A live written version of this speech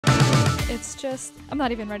it's just, I'm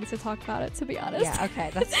not even ready to talk about it, to be honest. Yeah, okay,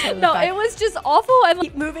 that's totally No, fine. it was just awful. And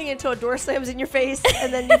Keep moving until a door slams in your face,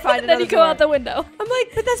 and then you find and then another you go door. out the window. I'm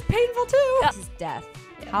like, but that's painful too. Yeah. This is death.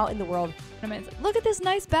 Yeah. How in the world? And it's like, look at this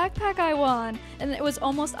nice backpack I won. And it was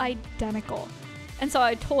almost identical. And so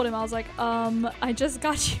I told him, I was like, I just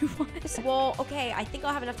got you one. Well, okay, I think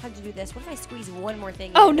I'll have enough time to do this. What if I squeeze one more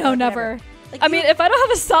thing Oh, in? no, Like, never. whatever. Like, I mean, if I don't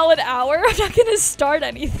have a solid hour, I'm not going to start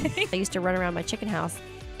anything. I used to run around my chicken house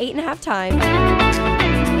 8.5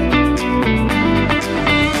 times.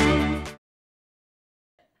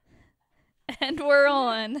 And we're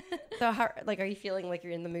on. So, how, like, are you feeling like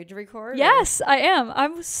you're in the mood to record? Yes, I am.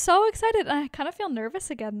 I'm so excited. I kind of feel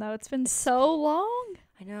nervous again, though. It's been so long.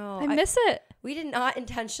 I know. I miss it. We did not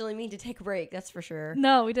intentionally mean to take a break, that's for sure.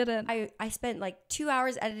 No, we didn't. I spent like 2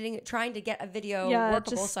 hours editing it, trying to get a video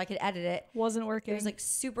workable so I could edit it. Wasn't working. It was like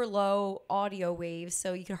super low audio waves,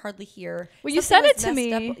 so you could hardly hear. Well, you said Something it was to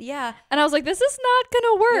messed me. up. Yeah. And I was like, this is not going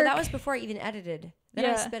to work. No, that was before I even edited. Then I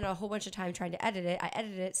Yeah. spent a whole bunch of time trying to edit it. I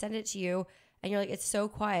edited it, sent it to you, and you're like, it's so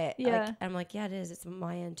quiet. Yeah. Like, and I'm like, yeah, it is. It's on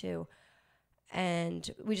my end too. And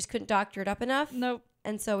we just couldn't doctor it up enough. Nope.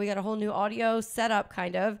 And so we got a whole new audio setup,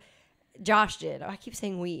 kind of. Josh did. I keep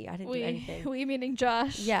saying we. I didn't do anything. We meaning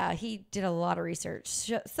Josh. Yeah, he did a lot of research.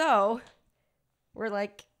 So we're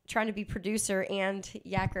like trying to be producer and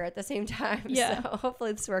yacker at the same time. Yeah. So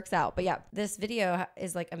hopefully this works out. But yeah, this video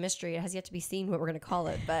is like a mystery. It has yet to be seen what we're going to call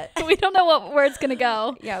it. But We don't know where it's going to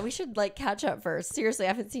go. yeah, we should like catch up first. Seriously, I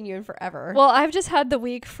haven't seen you in forever. Well, I've just had the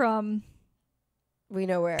week from We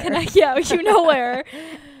know where. yeah, you know where.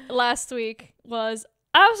 Last week was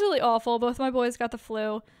absolutely awful. Both my boys got the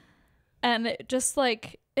flu. And it just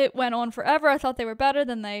like, it went on forever. I thought they were better.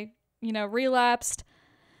 Then they, relapsed.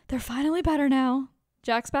 They're finally better now.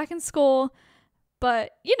 Jack's back in school.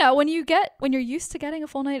 But, when you're used to getting a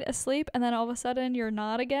full night of sleep and then all of a sudden you're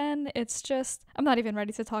not again, it's just, I'm not even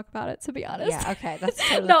ready to talk about it, to be honest. Yeah, okay. That's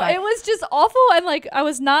totally No, fine. it was just awful. And like, I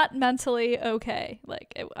was not mentally okay.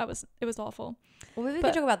 Like, it was awful. Well, maybe we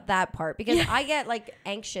can talk about that part because I get like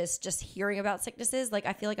anxious just hearing about sicknesses. Like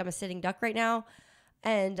I feel like I'm a sitting duck right now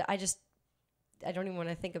and I don't even want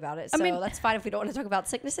to think about it. So that's fine if we don't want to talk about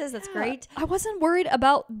sicknesses. That's great. I wasn't worried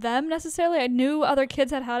about them necessarily. I knew other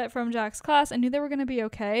kids had it from Jack's class. I knew they were going to be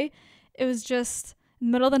okay. It was just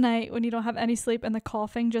middle of the night when you don't have any sleep and the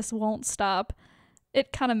coughing just won't stop.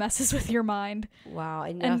 It kind of messes with your mind. Wow.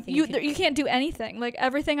 And you can't do anything. Like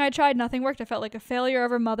everything I tried, nothing worked. I felt like a failure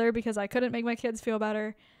of a mother because I couldn't make my kids feel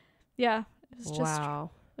better. Yeah. It was just,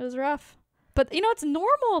 it was rough. But it's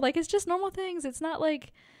normal. Like it's just normal things. It's not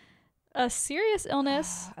like a serious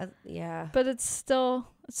illness. Yeah. But it's still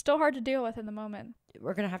hard to deal with in the moment.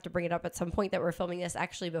 We're going to have to bring it up at some point that we're filming this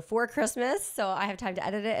actually before Christmas. So I have time to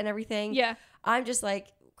edit it and everything. Yeah. I'm just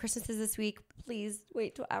like, Christmas is this week. Please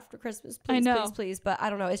wait till after Christmas. I Please, know. please. But I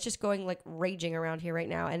don't know. It's just going like raging around here right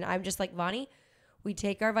now. And I'm just like, Vonnie, we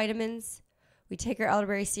take our vitamins. We take our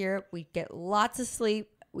elderberry syrup. We get lots of sleep.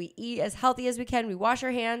 We eat as healthy as we can. We wash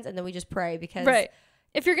our hands and then we just pray because... Right.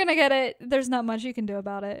 If you're going to get it, there's not much you can do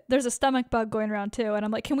about it. There's a stomach bug going around too. And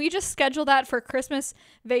I'm like, can we just schedule that for Christmas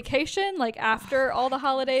vacation? Like after all the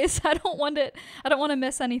holidays? I don't want to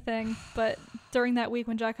miss anything. But during that week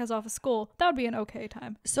when Jack has off of school, that would be an okay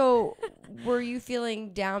time. So were you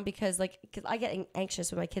feeling down because I get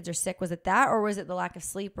anxious when my kids are sick? Was it that or was it the lack of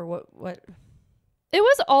sleep or what? It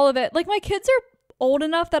was all of it. Like my kids are old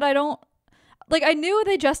enough that I knew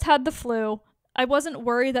they just had the flu. I wasn't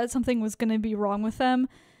worried that something was going to be wrong with them.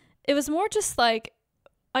 It was more just like,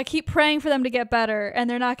 I keep praying for them to get better and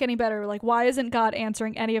they're not getting better. Like, why isn't God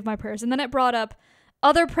answering any of my prayers? And then it brought up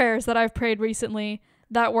other prayers that I've prayed recently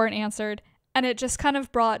that weren't answered. And it just kind of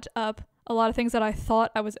brought up a lot of things that I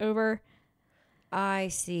thought I was over. I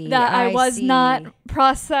see. That I was not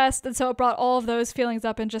processed. And so it brought all of those feelings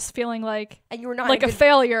up and just feeling like, and you were not like a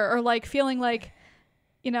failure or like feeling like,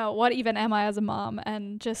 what even am I as a mom?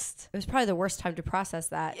 And just... It was probably the worst time to process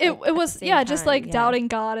that. It was, just like doubting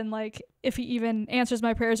God and like if he even answers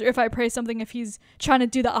my prayers or if I pray something, if he's trying to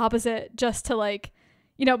do the opposite just to like,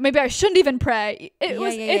 maybe I shouldn't even pray. And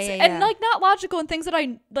like not logical and things that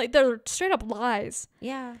I like, they're straight up lies.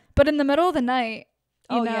 Yeah. But in the middle of the night,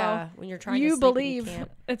 when you're trying to sleep believe and you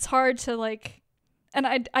can't. it's hard to like... And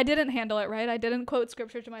I didn't handle it right. I didn't quote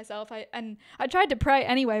scripture to myself. I tried to pray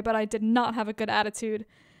anyway, but I did not have a good attitude.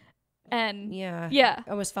 And yeah.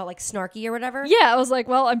 Almost felt like snarky or whatever. Yeah, I was like,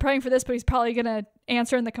 well, I'm praying for this, but he's probably going to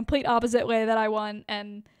answer in the complete opposite way that I want.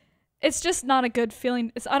 And it's just not a good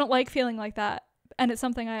feeling. I don't like feeling like that. And it's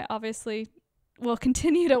something I obviously will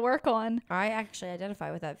continue to work on. I actually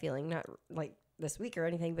identify with that feeling, not like this week or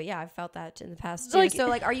anything, but yeah, I've felt that in the past too. Like, so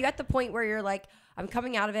like, are you at the point where you're like, I'm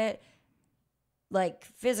coming out of it, like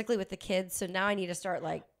physically with the kids. So now I need to start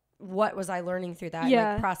like, what was I learning through that? Yeah.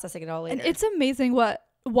 And, like, processing it all later. And it's amazing what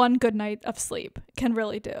one good night of sleep can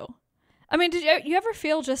really do. I mean, did you ever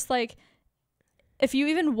feel just like if you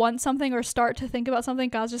even want something or start to think about something,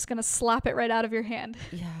 God's just going to slap it right out of your hand?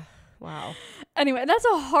 Yeah. Wow. Anyway, that's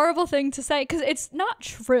a horrible thing to say because it's not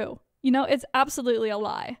true. You know, it's absolutely a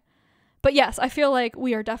lie. But yes, I feel like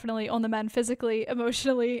we are definitely on the mend physically,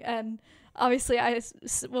 emotionally, and obviously I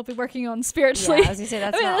will be working on spiritually. Yeah, I was going to say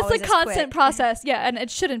that's not it's always a constant quick. process. Yeah, and it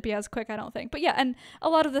shouldn't be as quick, I don't think. But yeah, and a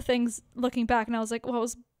lot of the things looking back, and I was like, well, I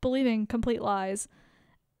was believing complete lies.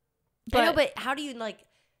 I know, but how do you like,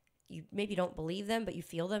 you maybe don't believe them, but you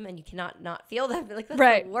feel them and you cannot not feel them. Like that's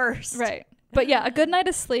right. the worst. Right. But yeah, a good night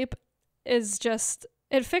of sleep is just,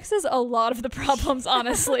 it fixes a lot of the problems,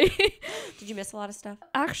 honestly. Did you miss a lot of stuff?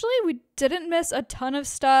 Actually, we didn't miss a ton of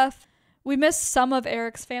stuff. We missed some of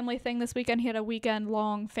Eric's family thing this weekend. He had a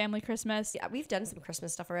weekend-long family Christmas. Yeah, we've done some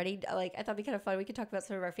Christmas stuff already. Like, I thought it'd be kind of fun. We could talk about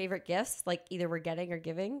some of our favorite gifts, like either we're getting or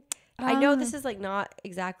giving. I know this is like not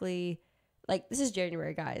exactly, like this is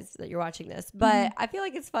January, guys, that you're watching this, but I feel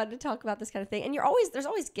like it's fun to talk about this kind of thing. And there's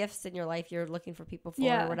always gifts in your life you're looking for people for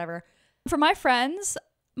or whatever. For my friends,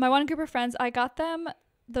 my one group of friends, I got them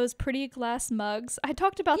those pretty glass mugs. I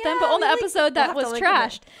talked about them, but on the episode that was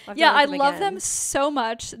trashed. Yeah, I love them so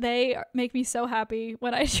much. They make me so happy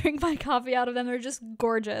when I drink my coffee out of them. They're just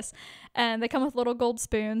gorgeous. And they come with little gold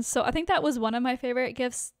spoons. So I think that was one of my favorite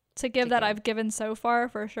gifts to give that I've given so far,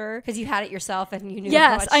 for sure. Because you had it yourself and you knew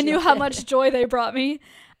I knew how much joy they brought me.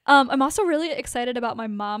 I'm also really excited about my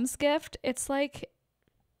mom's gift. It's like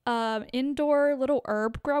indoor little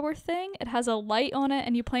herb grower thing. It has a light on it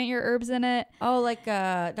and you plant your herbs in it. Oh, like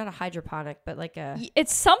not a hydroponic, but like a,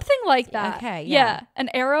 it's something like that. Okay, yeah, an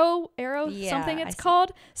arrow something it's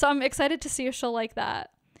called. So I'm excited to see if she'll like that.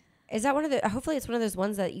 Is that one of the, hopefully it's one of those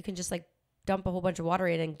ones that you can just like dump a whole bunch of water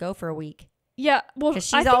in and go for a week. Yeah, well, because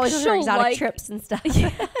she's always on her exotic trips and stuff.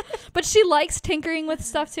 Yeah. But she likes tinkering with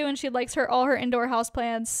stuff too, and she likes all her indoor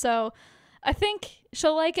houseplants. So I think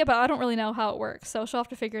she'll like it, but I don't really know how it works. So she'll have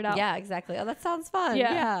to figure it out. Yeah, exactly. Oh, that sounds fun.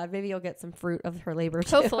 Yeah. Maybe you'll get some fruit of her labor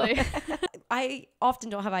too. Hopefully. I often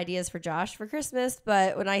don't have ideas for Josh for Christmas,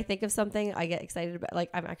 but when I think of something, I get excited about. Like,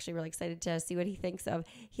 I'm actually really excited to see what he thinks of.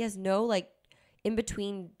 He has no like in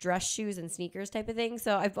between dress shoes and sneakers type of thing.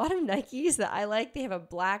 So I bought him Nikes that I like. They have a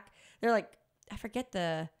black. They're like, I forget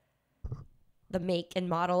the make and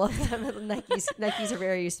model of them. Nikes are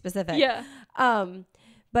very specific. Yeah.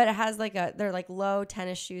 But it has like they're like low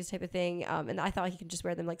tennis shoes type of thing. And I thought he could just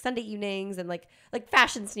wear them like Sunday evenings and like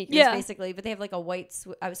fashion sneakers basically. But they have like a white,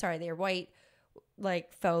 they're white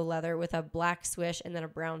like faux leather with a black swish and then a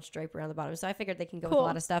brown stripe around the bottom. So I figured they can go with a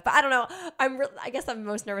lot of stuff. But I don't know. I guess I'm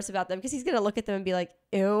most nervous about them because he's going to look at them and be like,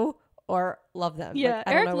 ew, or love them. Yeah, like,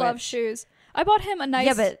 Eric loves shoes. I bought him a nice...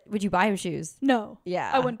 Yeah, but would you buy him shoes? No.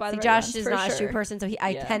 Yeah. I wouldn't buy them. Josh is not a shoe person, so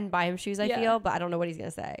I can buy him shoes, I feel, but I don't know what he's going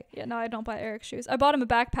to say. Yeah, no, I don't buy Eric shoes. I bought him a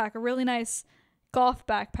backpack, a really nice golf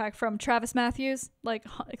backpack from Travis Matthews, like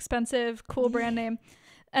expensive, cool brand name.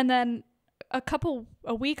 And then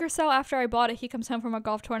a week or so after I bought it, he comes home from a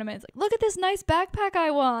golf tournament. He's like, look at this nice backpack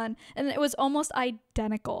I won. And it was almost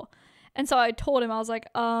identical. And so I told him, I was like,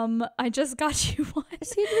 I just got you one.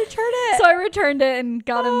 So you returned it. So I returned it and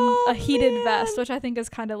got him a heated vest, which I think is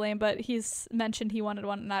kind of lame, but he's mentioned he wanted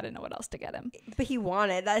one and I didn't know what else to get him. But he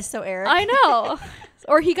wanted. That is so Eric. I know.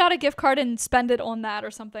 Or he got a gift card and spent it on that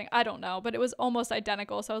or something. I don't know, but it was almost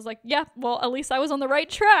identical. So I was like, yeah, well, at least I was on the right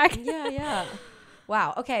track. Yeah.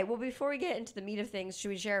 Wow. Okay. Well, before we get into the meat of things, should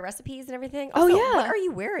we share recipes and everything? Also, yeah. What are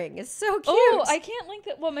you wearing? It's so cute. Oh, I can't link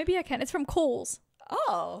that. Well, maybe I can. It's from Kohl's.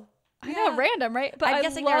 Oh. I know, random, right? But I'm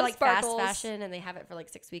guessing they're like sparkles. fast fashion and they have it for like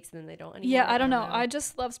 6 weeks and then they don't anymore. Yeah, I don't know. I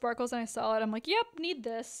just love sparkles and I saw it. I'm like, yep, need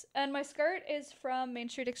this. And my skirt is from Main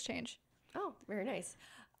Street Exchange. Oh, very nice.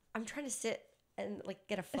 I'm trying to sit and like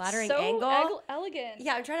get a flattering it's so angle. Elegant.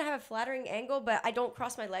 Yeah, I'm trying to have a flattering angle, but I don't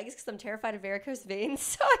cross my legs because I'm terrified of varicose veins.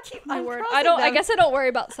 So I keep I guess I don't worry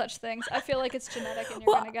about such things. I feel like it's genetic and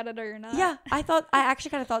you're gonna get it or you're not. Yeah, I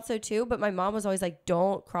actually kind of thought so too, but my mom was always like,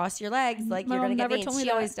 don't cross your legs, like you're gonna get veins. She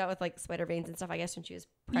always dealt with like spider veins and stuff, I guess, when she was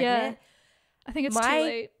pregnant. Yeah. I think it's too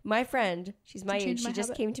late. My friend, she's my age, she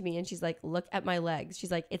just came to me and she's like, look at my legs.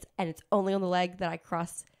 She's like, it's only on the leg that I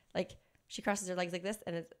cross, like she crosses her legs like this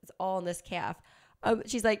and it's all on this calf.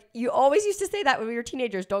 She's like, you always used to say that when we were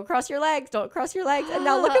teenagers. Don't cross your legs. Don't cross your legs. And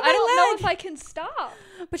now look at my leg. I don't know if I can stop.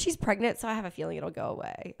 But she's pregnant, so I have a feeling it'll go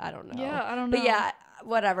away. I don't know. Yeah, I don't know. But yeah,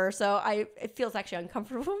 whatever. So it feels actually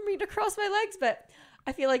uncomfortable for me to cross my legs, but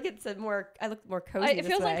I feel like I look more cozy It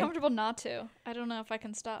feels uncomfortable not to. I don't know if I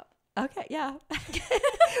can stop. Okay, yeah.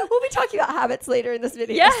 We'll be talking about habits later in this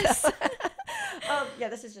video. Yes. So. Yeah,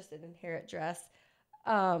 this is just an inherent dress.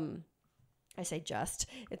 I say just.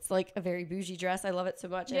 It's like a very bougie dress. I love it so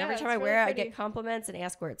much. And every time I wear it, I get compliments and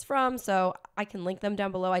ask where it's from. So I can link them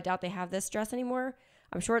down below. I doubt they have this dress anymore.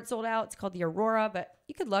 I'm sure it's sold out. It's called the Aurora, but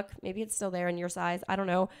you could look. Maybe it's still there in your size. I don't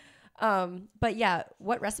know. But yeah,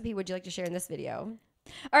 what recipe would you like to share in this video?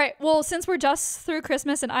 All right. Well, since we're just through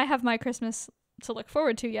Christmas and I have my Christmas to look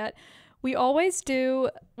forward to yet, we always do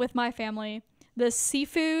with my family this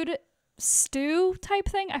seafood stew type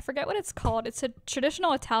thing. I forget what it's called. It's a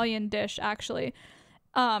traditional Italian dish, actually.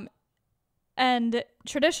 And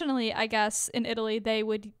traditionally, I guess in Italy, they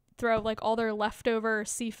would throw like all their leftover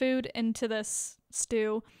seafood into this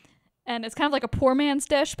stew. And it's kind of like a poor man's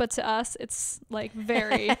dish, but to us, it's like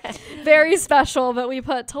very, very special. But we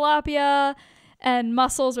put tilapia and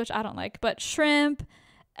mussels, which I don't like, but shrimp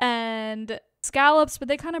and scallops, but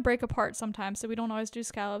they kind of break apart sometimes, so we don't always do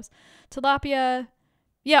scallops. Tilapia,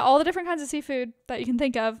 yeah, all the different kinds of seafood that you can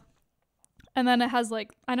think of. And then it has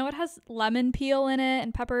like, I know it has lemon peel in it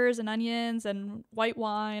and peppers and onions and white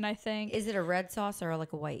wine, I think. Is it a red sauce or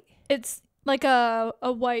like a white? It's like a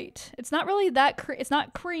white. It's not really that, it's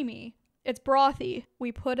not creamy. It's brothy.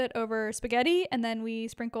 We put it over spaghetti and then we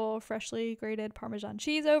sprinkle freshly grated Parmesan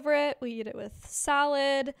cheese over it. We eat it with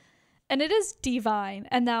salad. And it is deveined.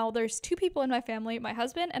 And now there's 2 people in my family, my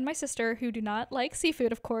husband and my sister, who do not like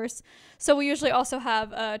seafood, of course. So we usually also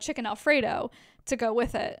have a chicken Alfredo to go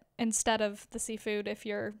with it instead of the seafood if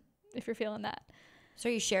you're feeling that. So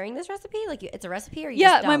are you sharing this recipe? Like it's a recipe or you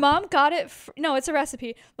Yeah, just my mom got it. No, it's a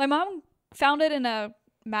recipe. My mom found it in a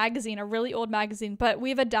magazine, a really old magazine, but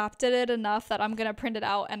we've adapted it enough that I'm going to print it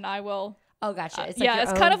out and I will. Oh, gotcha. It's like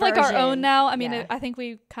it's kind of like our own now. I mean, I think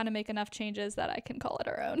we kind of make enough changes that I can call it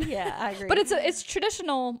our own. Yeah, I agree. But it's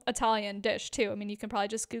traditional Italian dish too. I mean, you can probably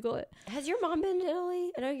just Google it. Has your mom been to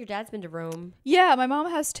Italy? I know your dad's been to Rome. Yeah, my mom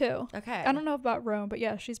has too. Okay. I don't know about Rome, but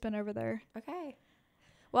yeah, she's been over there. Okay.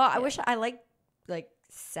 Well, I wish I like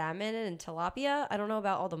salmon and tilapia. I don't know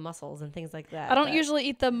about all the mussels and things like that. I don't usually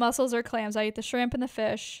eat the mussels or clams. I eat the shrimp and the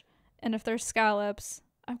fish, and if there's scallops,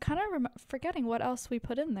 I'm kind of forgetting what else we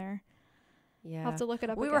put in there. Yeah. I'll have to look it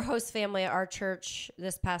up. We were host family at our church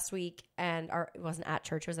this past week, and it wasn't at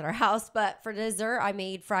church, it was at our house. But for dessert, I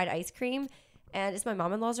made fried ice cream, and it's my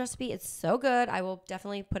mom-in-law's recipe. It's so good. I will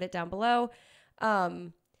definitely put it down below.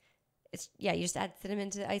 You just add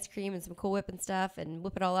cinnamon to the ice cream and some Cool Whip and stuff, and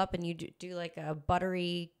whip it all up, and you do like a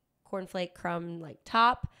buttery cornflake crumb like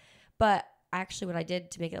top. But actually, what I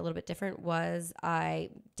did to make it a little bit different was I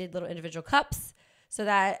did little individual cups. So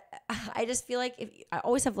that I just feel like if I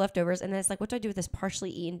always have leftovers, and then it's like, what do I do with this partially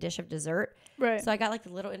eaten dish of dessert? Right. So I got like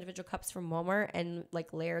the little individual cups from Walmart and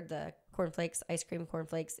like layered the cornflakes, ice cream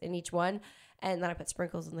cornflakes in each one. And then I put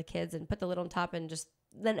sprinkles on the kids and put the lid on top, and just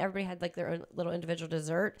then everybody had like their own little individual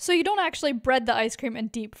dessert. So you don't actually bread the ice cream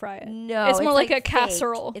and deep fry it. No, it's more like a faked.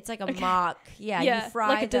 casserole. It's like a mock. Yeah, yeah, you fry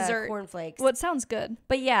like a the dessert. cornflakes. Well, it sounds good.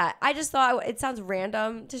 But yeah, I just thought it sounds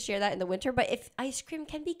random to share that in the winter. But if ice cream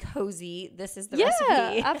can be cozy, this is the recipe.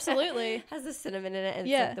 Yeah, absolutely. Has the cinnamon in it and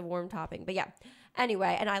it's like the warm topping. But yeah,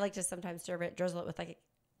 anyway, and I like to sometimes drizzle it with like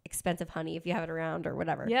expensive honey if you have it around or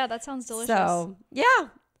whatever. Yeah, that sounds delicious. So yeah,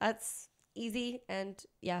 that's easy and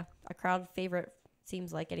yeah, a crowd favorite.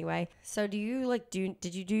 Seems like anyway. So did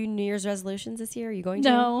you do New Year's resolutions this year? Are you going to?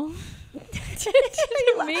 No. Me?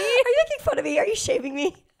 Are you making fun of me? Are you shaming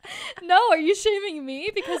me? No, are you shaming me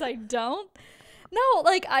because I don't? No,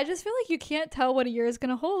 like I just feel like you can't tell what a year is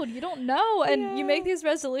going to hold. You don't know, and you make these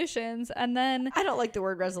resolutions and then I don't like the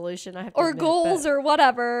word resolution. I have to or admit, goals or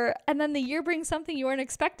whatever, and then the year brings something you weren't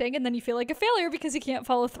expecting, and then you feel like a failure because you can't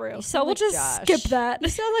follow through. So we'll just skip that. You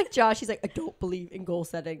sound like Josh. He's like, I don't believe in goal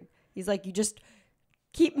setting. He's like, you just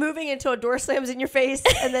keep moving until a door slams in your face,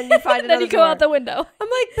 and then you find another then you go out the window. I'm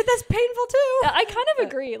like, but that's painful too. I kind of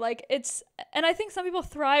agree. Like and I think some people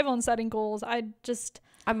thrive on setting goals.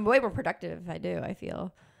 I'm way more productive if I do, I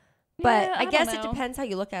feel. But yeah, I guess it depends how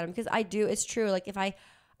you look at them, because I do, it's true. Like if I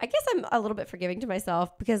guess I'm a little bit forgiving to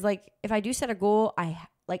myself, because like if I do set a goal, I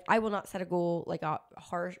will not set a goal like a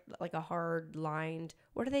hard lined,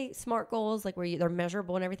 what are they, SMART goals, like where they're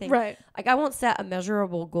measurable and everything. Right. Like I won't set a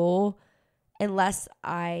measurable goal unless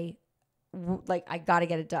I got to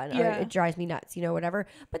get it done, or it drives me nuts, whatever.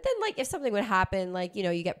 But then like if something would happen, like,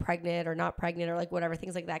 you get pregnant or not pregnant or like whatever,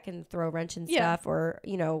 things like that can throw a wrench and stuff, or,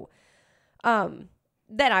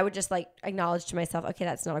 then I would just like acknowledge to myself, okay,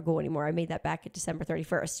 that's not a goal anymore. I made that back at December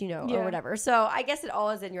 31st, or whatever. So I guess it all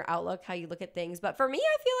is in your outlook, how you look at things. But for me,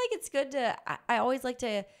 I feel like it's good I always like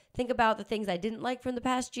to think about the things I didn't like from the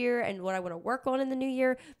past year and what I want to work on in the new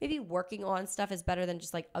year. Maybe working on stuff is better than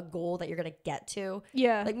just like a goal that you're going to get to.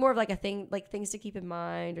 Yeah. Like more of like a thing, like things to keep in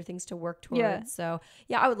mind or things to work towards. Yeah. So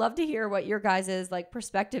yeah, I would love to hear what your guys' like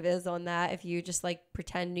perspective is on that. If you just like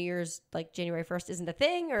pretend New Year's like January 1st isn't a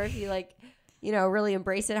thing, or if you like, really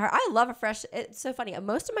embrace it. I love it's so funny.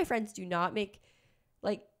 Most of my friends do not make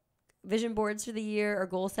like vision boards for the year or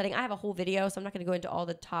goal setting. I have a whole video, so I'm not going to go into all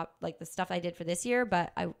the top, like the stuff I did for this year,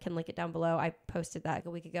 but I can link it down below. I posted that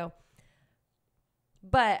a week ago.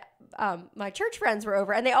 But my church friends were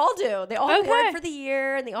over, and they all do. They all have board for the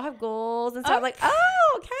year, and they all have goals. And so I'm like,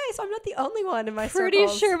 oh, okay. So I'm not the only one in my pretty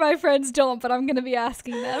circles. sure my friends don't, but I'm going to be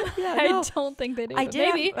asking them. I don't think they do. I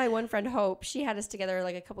did maybe. Have my one friend, Hope. She had us together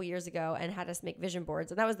like a couple years ago and had us make vision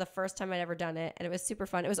boards. And that was the first time I'd ever done it. And it was super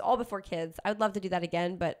fun. It was all before kids. I would love to do that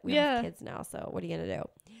again, but we don't have kids now. So what are you going to do?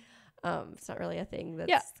 It's not really a thing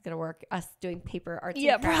that's going to work. Us doing paper arts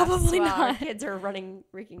and crafts probably while not. Our kids are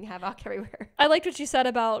wreaking havoc everywhere. I liked what you said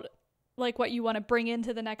about like what you want to bring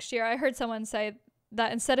into the next year. I heard someone say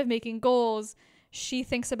that instead of making goals, she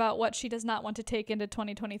thinks about what she does not want to take into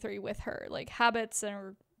 2023 with her, like habits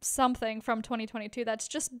or something from 2022 that's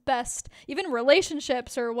just best, even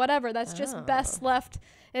relationships or whatever, that's just best left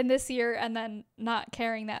in this year, and then not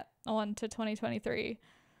carrying that on to 2023.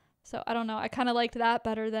 So I don't know. I kind of liked that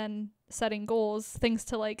better than setting goals, things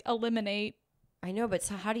to like eliminate. I know, but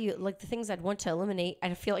so how do you, like the things I'd want to eliminate,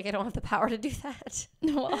 I feel like I don't have the power to do that.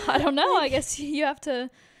 Well, I don't know. I guess you have to,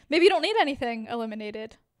 maybe you don't need anything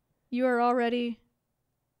eliminated. You are already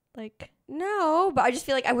like. No, but I just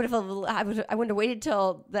feel like I wouldn't have waited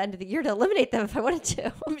till the end of the year to eliminate them if I wanted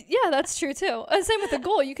to. Yeah, that's true too. And same with a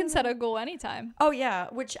goal. You can set a goal anytime. Oh yeah,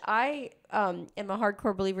 which I am a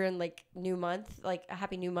hardcore believer in, like new month, like a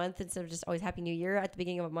happy new month instead of just always happy new year at the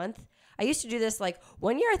beginning of a month. I used to do this like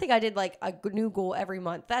one year. I think I did like a new goal every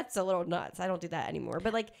month. That's a little nuts. I don't do that anymore.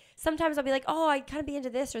 But like sometimes I'll be like, oh, I kind of be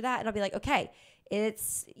into this or that, and I'll be like, okay.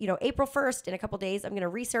 It's, April 1st in a couple days. I'm going to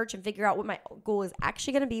research and figure out what my goal is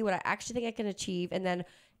actually going to be, what I actually think I can achieve. And then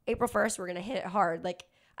April 1st, we're going to hit it hard. Like,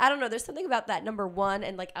 I don't know. There's something about that number one.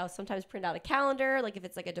 And like, I'll sometimes print out a calendar. Like if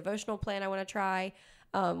it's like a devotional plan I want to try.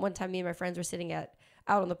 One time me and my friends were sitting out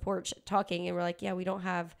on the porch talking, and we're like, yeah, we don't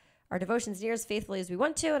have our devotions near as faithfully as we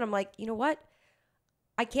want to. And I'm like, you know what?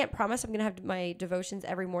 I can't promise I'm going to have my devotions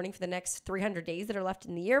every morning for the next 300 days that are left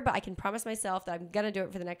in the year, but I can promise myself that I'm going to do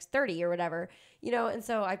it for the next 30 or whatever, and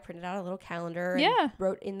so I printed out a little calendar and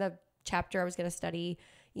wrote in the chapter I was going to study,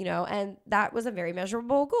 and that was a very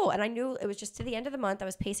measurable goal. And I knew it was just to the end of the month. I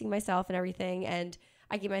was pacing myself and everything, and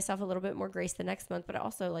I gave myself a little bit more grace the next month, but it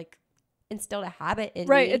also like instilled a habit in me.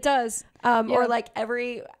 Right, it does. Or like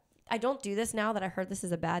I don't do this now that I heard this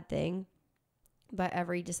is a bad thing, but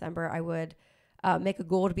every December I would make a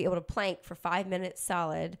goal to be able to plank for 5 minutes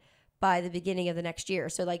solid by the beginning of the next year.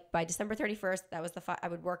 So like by December 31st, that was I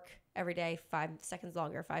would work every day 5 seconds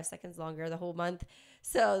longer the whole month.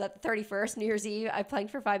 So that the 31st, New Year's Eve, I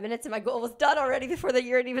planked for 5 minutes and my goal was done already before the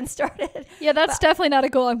year had even started. Yeah, that's definitely not a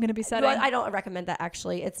goal I'm going to be setting. Well, I don't recommend that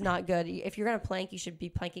actually. It's not good. If you're going to plank, you should be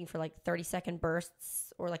planking for like 30-second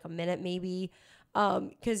bursts or like a minute maybe.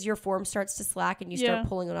 Because your form starts to slack and you start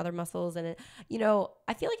pulling on other muscles. And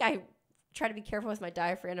I feel like I try to be careful with my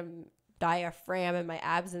diaphragm and my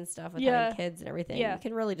abs and stuff with having kids and everything. You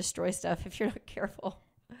can really destroy stuff if you're not careful.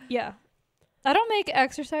 Yeah. I don't make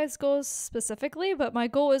exercise goals specifically, but my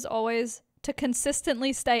goal is always to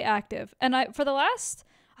consistently stay active. And for the last,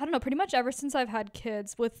 I don't know, pretty much ever since I've had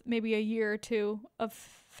kids, with maybe a year or two of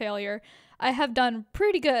failure, I have done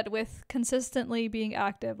pretty good with consistently being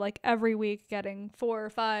active, like every week getting 4 or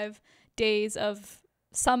 5 days of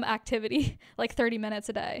some activity, like 30 minutes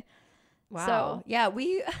a day. Wow. So, yeah,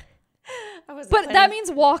 that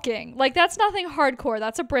means walking. Like that's nothing hardcore.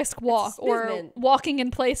 That's a brisk walk or walking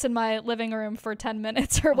in place in my living room for 10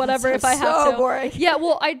 minutes or whatever if I have to. So boring. Yeah,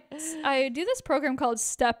 well, I do this program called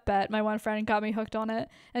Step Bet. My one friend got me hooked on it.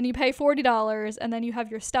 And you pay $40 and then you have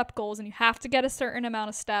your step goals and you have to get a certain amount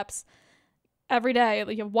of steps every day.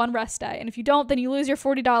 Like you have one rest day, and if you don't, then you lose your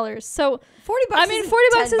 $40. So $40. I mean,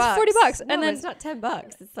 $40 is $40, no, and then it's not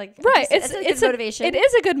 $10. It's like right. It's a good motivation. It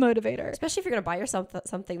is a good motivator, especially if you're gonna buy yourself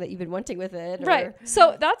something that you've been wanting with it. Right.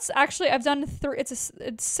 So that's actually I've done it's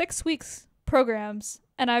 6 weeks programs,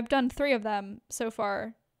 and I've done 3 of them so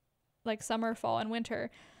far, like summer, fall, and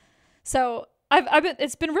winter. So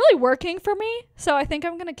it's been really working for me. So I think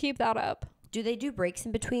I'm gonna keep that up. Do they do breaks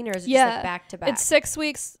in between, or is it just like back to back? It's 6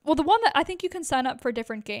 weeks. Well, the one that I think you can sign up for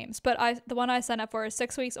different games, but the one I signed up for is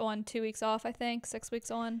 6 weeks on, 2 weeks off, I think. 6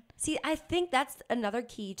 weeks on. See, I think that's another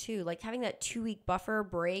key too. Like having that 2 week buffer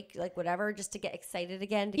break, like whatever, just to get excited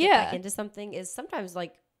again, to get back into something is sometimes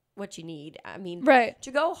like what you need. I mean,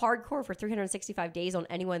 to go hardcore for 365 days on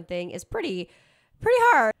any one thing is pretty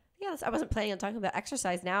hard. Yeah, I wasn't planning on talking about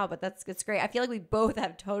exercise now, but it's great. I feel like we both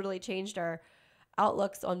have totally changed our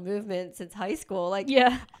outlooks on movement since high school. Like,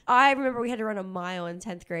 I remember we had to run a mile in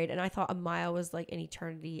 10th grade, and I thought a mile was like an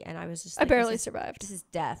eternity, and I was just like, I barely survived. This is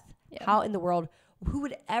death. How in the world, who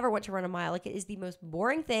would ever want to run a mile? Like, it is the most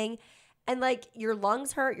boring thing, and like your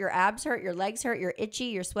lungs hurt, your abs hurt, your legs hurt, you're itchy,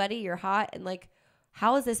 you're sweaty, you're hot, and like,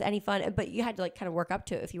 how is this any fun? But you had to like kind of work up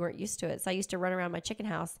to it if you weren't used to it. So I used to run around my chicken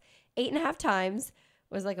house 8.5 times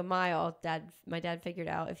was like a mile. My dad figured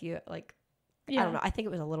out if you like, I don't know. I think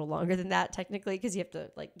it was a little longer than that technically, because you have to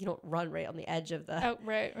like, you don't run right on the edge of the,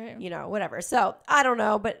 right. You know, whatever. So I don't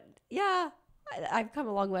know, but yeah, I've come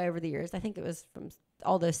a long way over the years. I think it was from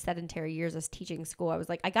all those sedentary years of teaching school. I was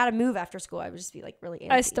like, I got to move after school. I would just be like really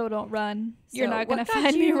antsy. I still don't run. So you're not going to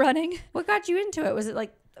find me running. What got you into it? Was it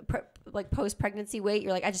like post-pregnancy weight?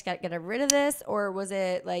 You're like, I just got to get rid of this? Or was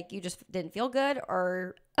it like you just didn't feel good?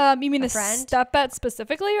 Or you mean the step bet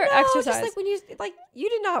specifically, or exercise? Just like when you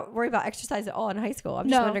did not worry about exercise at all in high school. I'm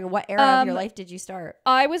just wondering, what era of your life did you start?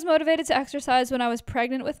 I was motivated to exercise when I was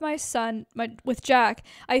pregnant with my son, with Jack.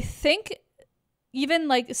 I think even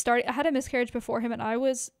like I had a miscarriage before him, and I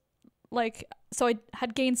was like, so I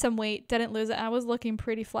had gained some weight, didn't lose it, and I was looking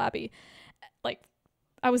pretty flabby. Like,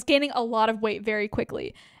 I was gaining a lot of weight very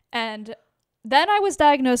quickly. And then I was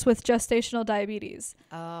diagnosed with gestational diabetes.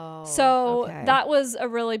 Oh, so that was a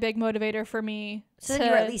really big motivator for me. So then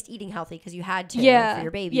you were at least eating healthy because you had to for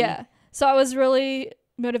your baby. Yeah. So I was really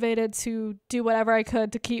motivated to do whatever I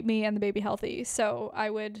could to keep me and the baby healthy. So I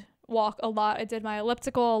would walk a lot. I did my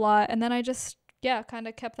elliptical a lot. And then I just, kind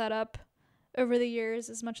of kept that up over the years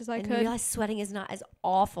as much as I could. You realize sweating is not as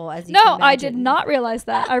awful as you No, I did not realize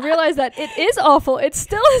that. I realized that it is awful. It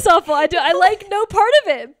still is awful. I like no part of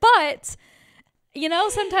it, but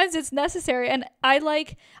sometimes it's necessary. And I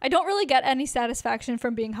don't really get any satisfaction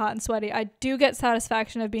from being hot and sweaty. I do get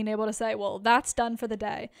satisfaction of being able to say, well, that's done for the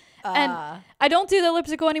day. And I don't do the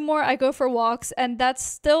elliptical anymore. I go for walks, and that's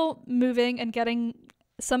still moving and getting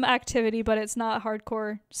some activity, but it's not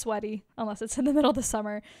hardcore sweaty unless it's in the middle of the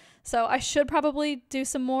summer. So I should probably do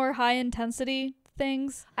some more high intensity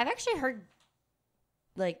things. I've actually heard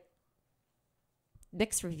like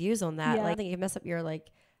mixed reviews on that. Like, I think you can mess up your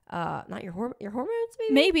not your hormones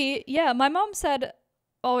maybe. Maybe, yeah. My mom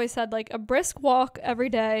always said like a brisk walk every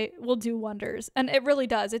day will do wonders, and it really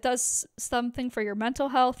does. It does something for your mental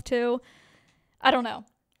health too. I don't know.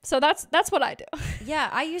 So that's what I do. Yeah,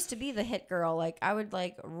 I used to be the hit girl. Like, I would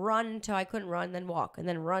like run until I couldn't run, then walk, and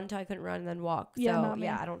then run until I couldn't run, and then walk. So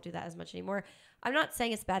I don't do that as much anymore. I'm not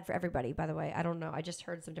saying it's bad for everybody, by the way. I don't know. I just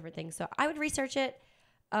heard some different things. So I would research it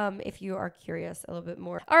if you are curious a little bit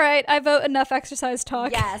more. All right, I vote enough exercise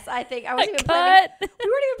talk. Yes, I think I wasn't even planning. We weren't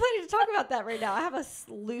even planning to talk about that right now. I have a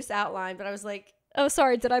loose outline, but I was like, oh,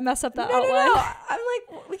 sorry. Did I mess up that outline? No. I'm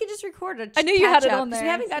like, we could just record it. I knew you had it on there. We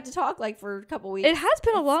haven't got to talk like for a couple weeks. It has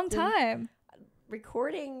been a long time.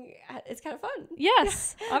 Recording, it's kind of fun.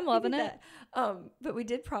 Yes, I'm loving it. But we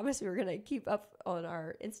did promise we were gonna keep up on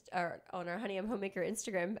our Honey I'm Homemaker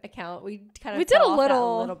Instagram account. We did a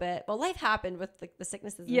little bit. Well, life happened with the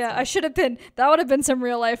sicknesses. And stuff. I should have been. That would have been some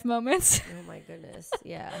real life moments. Oh my goodness.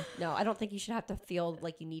 Yeah. No, I don't think you should have to feel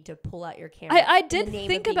like you need to pull out your camera. I did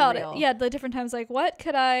think about it. Yeah, the different times, like what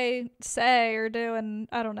could I say or do, and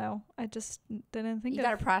I don't know. I just didn't think. You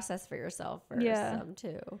got to process for yourself first. Yeah.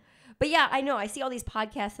 Too. But yeah, I know. I see all these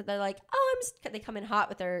podcasts that they're like, they come in hot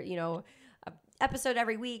with their, episode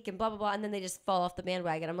every week and blah, blah, blah. And then they just fall off the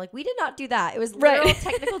bandwagon. I'm like, we did not do that. It was literal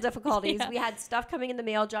technical difficulties. Yeah. We had stuff coming in the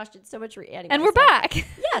mail. Josh did so much. Anyway, and we're back.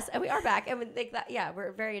 Yes. And we are back. And we think that,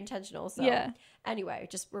 we're very intentional. So anyway,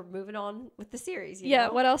 we're moving on with the series. You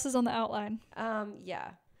know? What else is on the outline?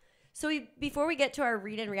 So before we get to our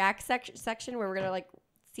read and react section where we're going to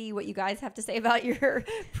see what you guys have to say about your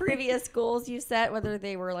previous goals you set, whether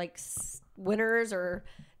they were like winners or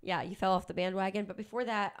you fell off the bandwagon. But before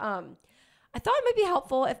that, I thought it might be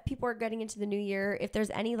helpful if people are getting into the new year, if there's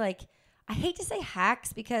any I hate to say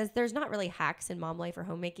hacks because there's not really hacks in mom life or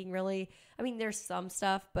homemaking really. I mean, there's some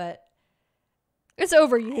stuff, but it's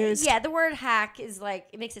overused. Yeah, the word hack is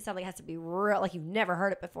it makes it sound like it has to be real, like you've never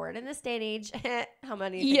heard it before. And in this day and age, how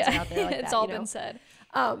many things are out there like it's all been said.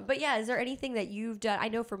 But yeah, is there anything that you've done? I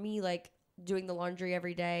know for me, doing the laundry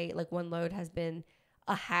every day, one load has been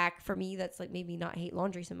a hack for me that's like made me not hate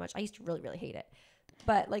laundry so much. I used to really, really hate it.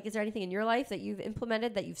 But like, is there anything in your life that you've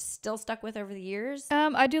implemented that you've still stuck with over the years?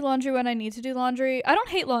 I do laundry when I need to do laundry. I don't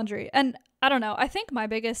hate laundry. And I don't know. I think my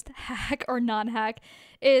biggest hack or non-hack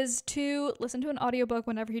is to listen to an audiobook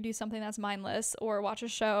whenever you do something that's mindless, or watch a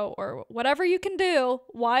show, or whatever you can do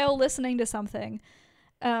while listening to something.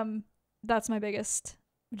 That's my biggest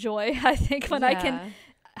joy, I think, when I can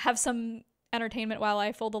have some entertainment while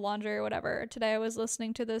I fold the laundry or whatever. Today I was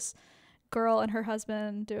listening to this girl and her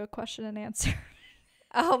husband do a question and answer.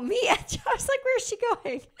 Oh, me? I was like, where's she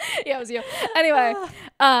going? Yeah, it was you. Anyway,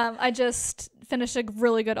 I just finished a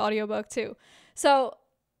really good audiobook too. So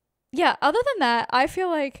yeah, other than that, I feel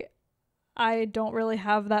like I don't really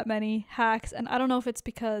have that many hacks, and I don't know if it's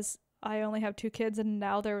because I only have 2 kids and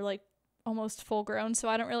now they're like almost full grown, so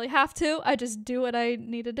I don't really have to. I just do what I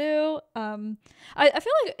need to do. I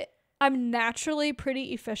feel like I'm naturally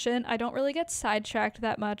pretty efficient. I don't really get sidetracked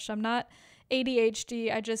that much. I'm not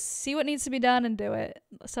ADHD. I just see what needs to be done and do it.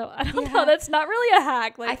 So I don't know. That's not really a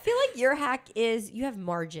hack. Like, I feel like your hack is you have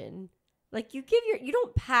margin. Like you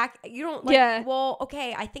don't pack, you don't like, well,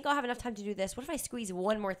 okay, I think I'll have enough time to do this. What if I squeeze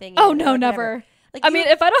one more thing in? Oh, no, never. Like, I mean,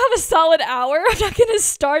 if I don't have a solid hour, I'm not going to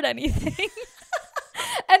start anything.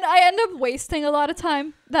 And I end up wasting a lot of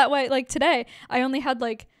time that way. Like today, I only had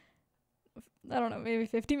like, I don't know, maybe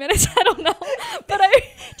 50 minutes. I don't know. But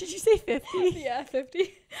did you say 50? Yeah,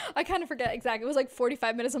 50. I kind of forget exactly. It was like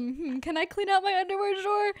 45 minutes. Can I clean out my underwear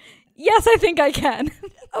drawer? Yes, I think I can.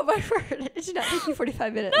 Oh my word. It did not take you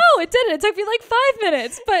 45 minutes. No, it didn't. It took me like 5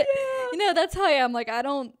 minutes. But you know, that's how I am. Like I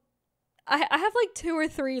have like 2 or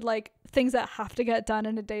 3 like things that have to get done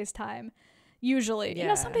in a day's time. Usually, you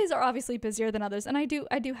know, some days are obviously busier than others, and I do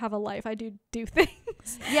have a life. I do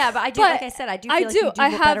things. Yeah, but I do, like I said, I do feel like you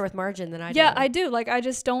do better with margin than I do. Yeah, I do. Like I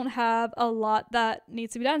just don't have a lot that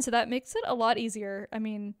needs to be done, so that makes it a lot easier. I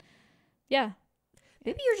mean, yeah.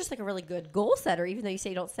 Maybe you're just like a really good goal setter, even though you say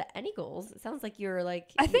you don't set any goals. It sounds like you're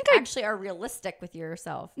like, I think actually are realistic with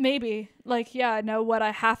yourself. Maybe. Like, yeah, I know what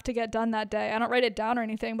I have to get done that day. I don't write it down or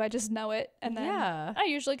anything, but I just know it, and then I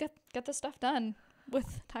usually get the stuff done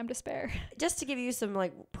with time to spare. Just to give you some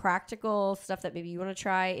like practical stuff that maybe you want to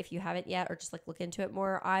try if you haven't yet, or just like look into it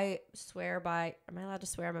more. I swear by, am I allowed to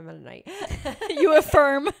swear I'm a Mennonite? You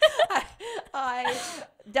affirm. I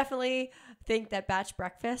definitely think that batch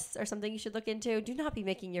breakfasts are something you should look into. Do not be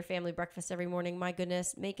making your family breakfast every morning. My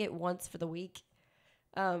goodness, make it once for the week.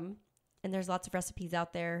 And there's lots of recipes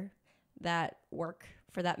out there that work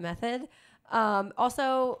for that method.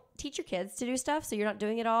 Also teach your kids to do stuff so you're not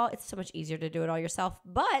doing it all. It's so much easier to do it all yourself.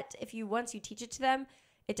 But once you teach it to them,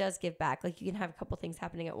 it does give back. Like you can have a couple things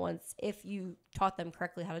happening at once if you taught them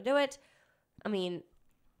correctly how to do it. I mean,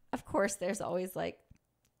 of course, there's always like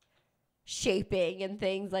shaping and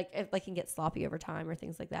things like if can get sloppy over time or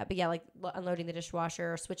things like that. But yeah, like unloading the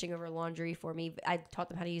dishwasher or switching over laundry for me. I taught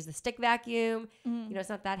them how to use the stick vacuum. You know, it's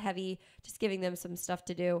not that heavy. Just giving them some stuff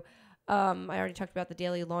to do. I already talked about the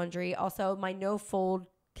daily laundry. Also, my no-fold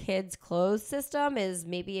kids' clothes system is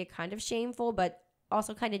maybe a kind of shameful, but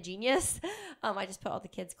also kind of genius. I just put all the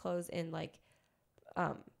kids' clothes in like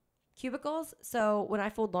cubicles. So when I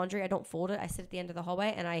fold laundry, I don't fold it. I sit at the end of the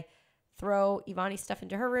hallway and I throw Ivani's stuff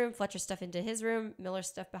into her room, Fletcher's stuff into his room, Miller's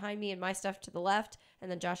stuff behind me, and my stuff to the left.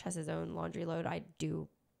 And then Josh has his own laundry load. I do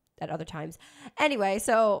at other times. Anyway,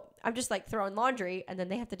 so I'm just like throwing laundry and then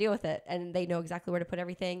they have to deal with it and they know exactly where to put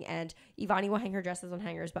everything. And Ivani will hang her dresses on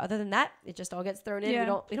hangers. But other than that, it just all gets thrown in.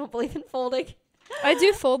 Yeah. We don't believe in folding. I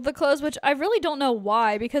do fold the clothes, which I really don't know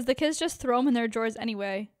why, because the kids just throw them in their drawers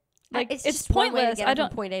anyway. Like it's just pointless. One way to get them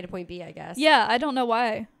from point A to point B, I guess. Yeah, I don't know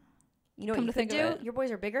why. You know what you could do? Your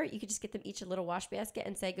boys are bigger. You could just get them each a little wash basket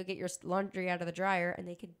and say, go get your laundry out of the dryer, and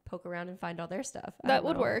they could poke around and find all their stuff. That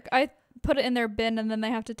would work. I put it in their bin, and then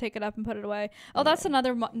they have to take it up and put it away. Oh, that's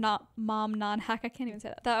another mom non-hack. I can't even say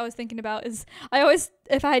that. That I was thinking about is I always,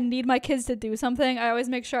 if I need my kids to do something, I always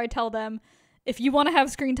make sure I tell them, if you want to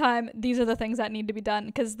have screen time, these are the things that need to be done,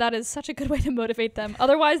 because that is such a good way to motivate them.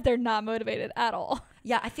 Otherwise, they're not motivated at all.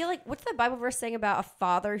 Yeah, I feel like, what's that Bible verse saying about a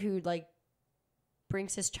father who like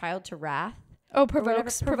brings his child to wrath? Oh,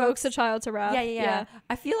 provokes a child to wrath. Yeah.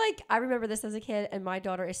 I feel like I remember this as a kid, and my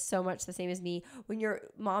daughter is so much the same as me. When your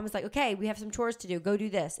mom is like, okay, we have some chores to do, go do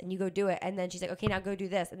this, and you go do it, and then she's like, okay, now go do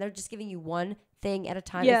this, and they're just giving you one thing at a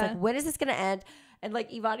time. Yeah. It's like, when is this gonna end? And like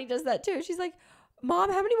Ivani does that too. She's like,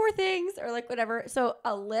 Mom, how many more things? Or like whatever. So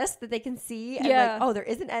a list that they can see and like, oh, there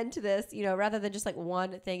is an end to this, you know, rather than just like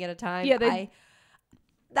one thing at a time. Yeah,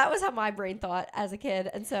 that was how my brain thought as a kid.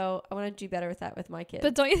 And so I want to do better with that with my kids.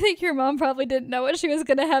 But don't you think your mom probably didn't know what she was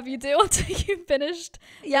going to have you do until you finished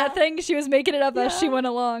that thing? She was making it up as she went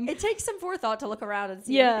along. It takes some forethought to look around and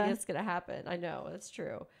see everything that's going to happen. I know. That's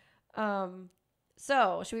true.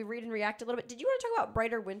 So should we read and react a little bit? Did you want to talk about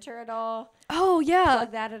Brighter Winter at all? Oh, yeah.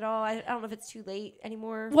 Plug that at all? I don't know if it's too late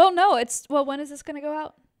anymore. Well, no. When is this going to go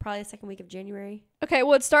out? Probably the second week of January. Okay,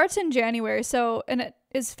 well, it starts in January, and it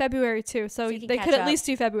is February too, so they could at least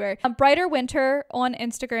do February. Brighter Winter on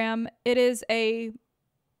Instagram. It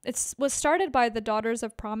was started by the Daughters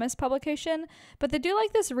of Promise publication, but they do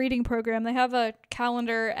like this reading program. They have a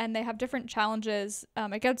calendar and they have different challenges.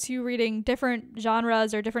 It gets you reading different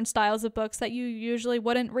genres or different styles of books that you usually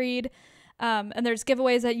wouldn't read. And there's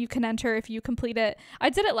giveaways that you can enter if you complete it. I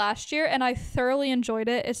did it last year and I thoroughly enjoyed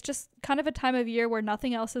it. It's just kind of a time of year where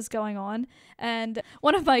nothing else is going on. And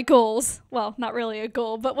one of my goals, well, not really a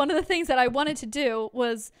goal, but one of the things that I wanted to do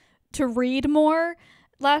was to read more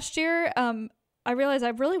last year. I realized I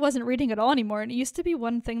really wasn't reading at all anymore. And it used to be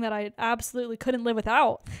one thing that I absolutely couldn't live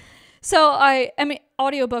without. So I mean,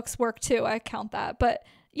 audiobooks work too. I count that. But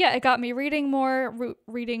yeah, it got me reading more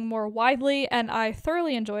widely, and I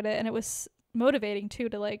thoroughly enjoyed it. And it was motivating too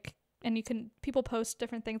and people post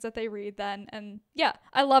different things that they read then. And yeah,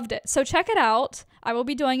 I loved it. So check it out. I will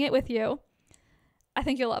be doing it with you. I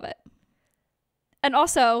think you'll love it. And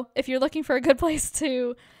also, if you're looking for a good place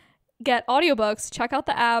to get audiobooks, check out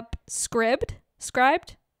the app Scribd.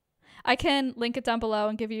 I can link it down below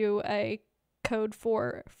and give you a code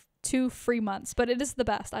for 2 free months, but it is the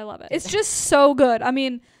best. I love it. It's just so good. I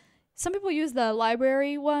mean, some people use the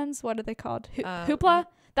library ones. What are they called? Hoopla?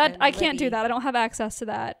 That I can't do that. I don't have access to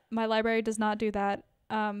that. My library does not do that.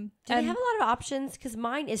 Do they have a lot of options? Because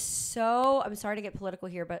mine is so, I'm sorry to get political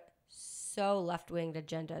here, but so left-winged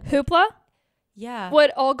agenda. Hoopla? Yeah.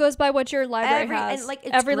 What all goes by what your library has.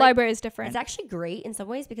 And every library is different. It's actually great in some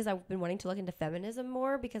ways because I've been wanting to look into feminism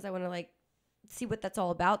more because I want to see what that's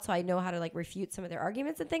all about, so I know how to refute some of their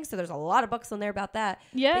arguments and things. So there's a lot of books on there about that.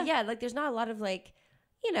 Yeah. But yeah, there's not a lot of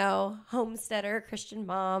homesteader, Christian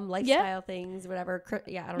mom, lifestyle things, whatever.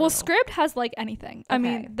 Yeah, I don't know. Well, Scribd has anything. Okay. I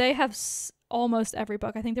mean, they have almost every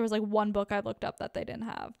book. I think there was one book I looked up that they didn't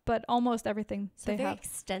have, but almost everything they have.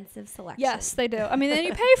 Extensive selection. Yes, they do. I mean, then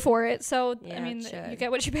you pay for it, so yeah, I mean, you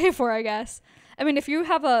get what you pay for, I guess. I mean, if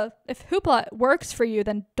Hoopla works for you,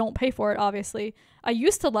 then don't pay for it, obviously. I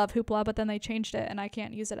used to love Hoopla, but then they changed it and I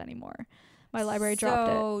can't use it anymore. My library dropped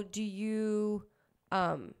it. So do you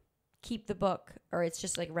keep the book, or it's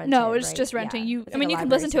just rented? No, it's just renting. Yeah. You can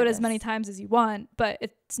listen to it as many times as you want, but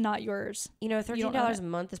it's not yours. $13 a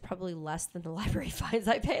month is probably less than the library fines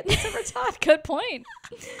I pay in the summertime. Good point.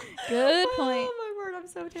 Good point. Oh my word, I'm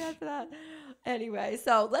so sad for that. Anyway,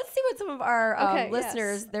 so let's see what some of our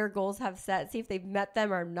listeners, their goals have set, see if they've met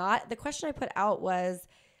them or not. The question I put out was,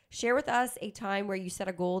 share with us a time where you set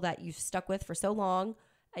a goal that you've stuck with for so long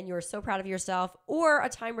and you're so proud of yourself, or a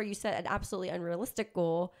time where you set an absolutely unrealistic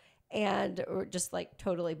goal and just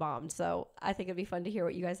totally bombed. So I think it'd be fun to hear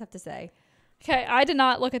what you guys have to say. Okay, I did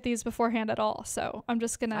not look at these beforehand at all, so I'm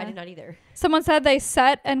just gonna... I did not either. Someone said they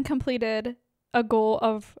set and completed a goal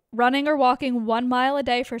of running or walking 1 mile a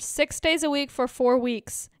day for 6 days a week for 4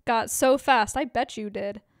 weeks. Got so fast. I bet you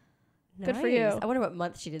did. Nice. Good for you. I wonder what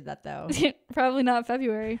month she did that, though. Probably not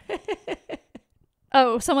February.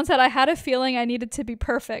 Oh, someone said, I had a feeling I needed to be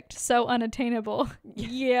perfect. So unattainable.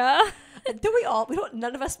 Yeah.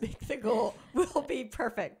 None of us make the goal. We'll be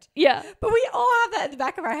perfect. Yeah. But we all have that in the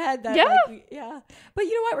back of our head. That yeah. But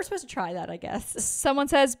you know what? We're supposed to try that, I guess. Someone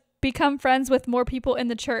says, become friends with more people in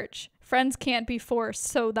the church. Friends can't be forced.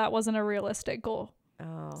 So that wasn't a realistic goal.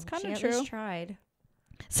 Oh, it's kind of true. At least tried.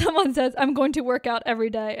 Someone says, I'm going to work out every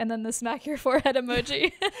day. And then the smack your forehead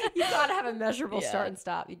emoji. You got to have a measurable start and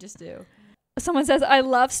stop. You just do. Someone says, I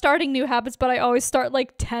love starting new habits, but I always start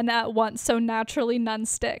 10 at once, so naturally none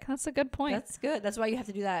stick. That's a good point. That's good. That's why you have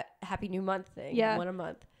to do that happy new month thing. Yeah. 1 a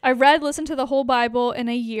month. I listened to the whole Bible in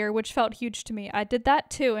a year, which felt huge to me. I did that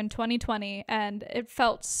too in 2020, and it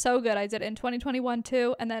felt so good. I did it in 2021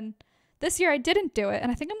 too, and then this year I didn't do it,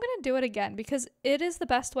 and I think I'm going to do it again because it is the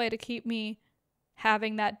best way to keep me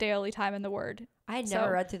having that daily time in the Word. I had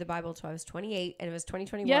never read through the Bible until I was 28, and it was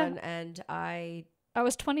 2021, and I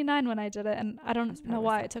was 29 when I did it, and I don't know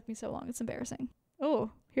why it took me so long. It's embarrassing.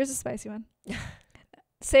 Oh, here's a spicy one.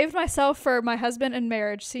 Saved myself for my husband and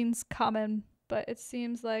marriage. Seems common, but it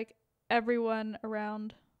seems like everyone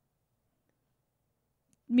around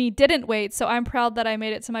me didn't wait, so I'm proud that I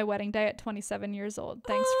made it to my wedding day at 27 years old.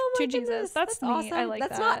 Thanks to Jesus. That's me. Awesome. I like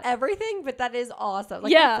that. That's not everything, but that is awesome.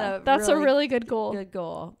 That's a really good goal. Good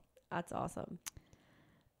goal. That's awesome.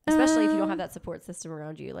 Especially if you don't have that support system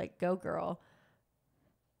around you. Like, go girl.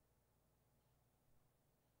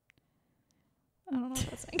 I don't know what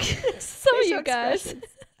that's saying. Some of you guys.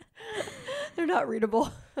 They're not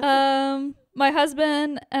readable. My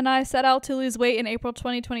husband and I set out to lose weight in April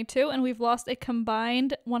 2022, and we've lost a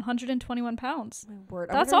combined 121 pounds. My word.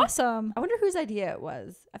 That's awesome. I wonder whose idea it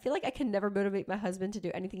was. I feel like I can never motivate my husband to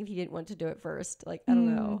do anything if he didn't want to do it first. Like, I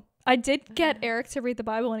don't know. I did get Eric to read the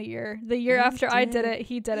Bible in a year. The year after I did it,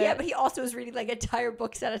 he did it. Yeah, but he also was reading like entire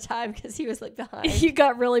books at a time because he was like behind. He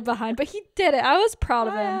got really behind, but he did it. I was proud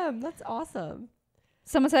of him. That's awesome.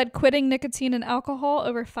 Someone said quitting nicotine and alcohol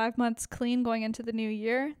over 5 months clean going into the new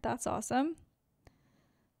year. That's awesome.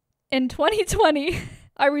 In 2020,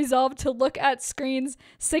 I resolved to look at screens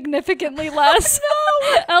significantly less.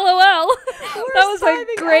 No! LOL. Worst That was a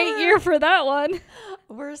timing great ever. year for that one.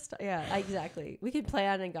 Worst. Yeah, exactly. We can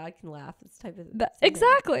plan and God can laugh. This type of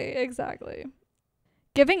Exactly.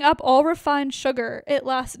 Giving up all refined sugar. It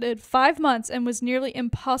lasted 5 months and was nearly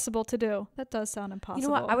impossible to do. That does sound impossible. You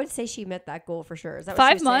know what? I would say she met that goal for sure. Is that 5 what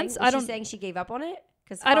she was months? saying? Was she saying she gave up on it?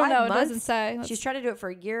 Because I don't know. It doesn't say. She's trying to do it for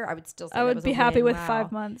a year. I would still say I that would was be a happy win. with Wow.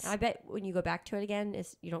 5 months. I bet when you go back to it again,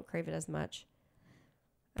 you don't crave it as much.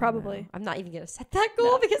 Probably. I'm not even going to set that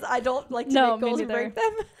goal because I don't like to No, make me goals and neither. break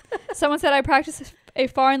them. Someone said I practiced a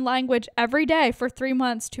foreign language every day for 3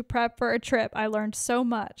 months to prep for a trip. I learned so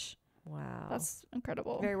much. Wow. That's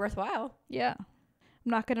incredible. Very worthwhile. Yeah. I'm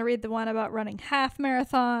not going to read the one about running half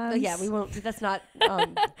marathons. Oh, yeah, we won't. That's not.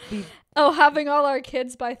 Having all our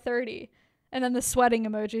kids by 30. And then the sweating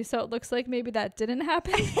emoji. So it looks like maybe that didn't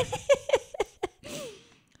happen.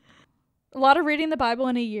 A lot of reading the Bible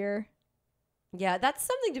in a year. Yeah, that's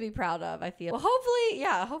something to be proud of, I feel. Well,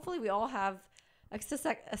 hopefully we all have a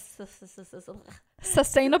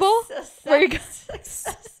Sustainable? Where you go?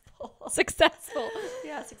 Successful.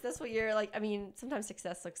 Yeah, successful year. Like, I mean, sometimes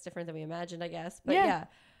success looks different than we imagined, I guess. But yeah,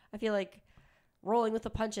 I feel like rolling with the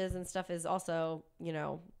punches and stuff is also,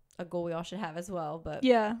 a goal we all should have as well. But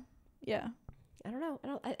yeah. I don't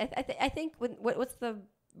know. I think what's the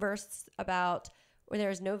verse about where there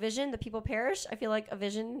is no vision, the people perish? I feel like a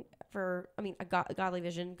vision a godly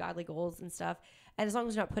vision, godly goals and stuff. And as long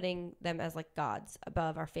as we're not putting them as like gods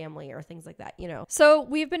above our family or things like that, So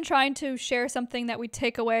we've been trying to share something that we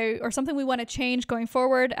take away or something we want to change going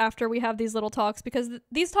forward after we have these little talks, because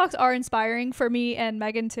these talks are inspiring for me and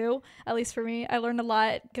Megan too. At least for me, I learned a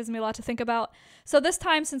lot. It gives me a lot to think about. So this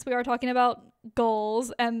time, since we are talking about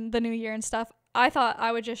goals and the new year and stuff, I thought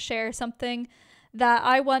I would just share something that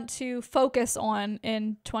I want to focus on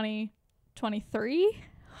in 2023.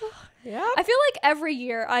 Yeah. I feel like every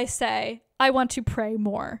year I say, I want to pray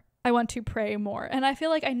more. I want to pray more. And I feel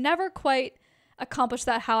like I never quite accomplish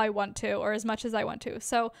that how I want to or as much as I want to.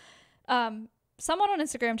 So someone on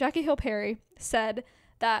Instagram, Jackie Hill Perry, said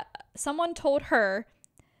that someone told her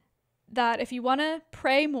that if you want to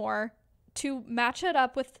pray more, to match it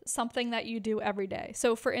up with something that you do every day.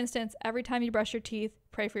 So for instance, every time you brush your teeth,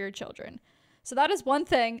 pray for your children. So that is one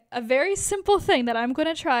thing, a very simple thing that I'm going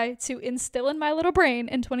to try to instill in my little brain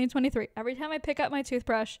in 2023. Every time I pick up my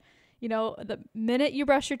toothbrush, the minute you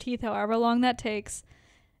brush your teeth, however long that takes,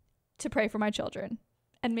 to pray for my children.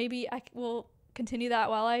 And maybe I will continue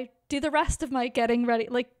that while I do the rest of my getting ready.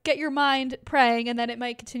 Like, get your mind praying, and then it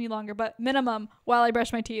might continue longer, but minimum while I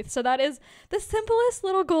brush my teeth. So that is the simplest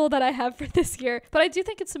little goal that I have for this year. But I do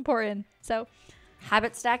think it's important. So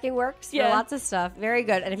habit stacking works for lots of stuff. Very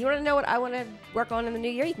good. And if you want to know what I want to work on in the new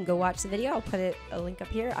year, you can go watch the video. I'll put a link up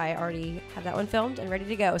here. I already have that one filmed and ready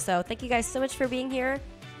to go. So thank you guys so much for being here.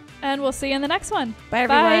 And we'll see you in the next one. Bye,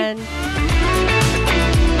 everyone. Bye.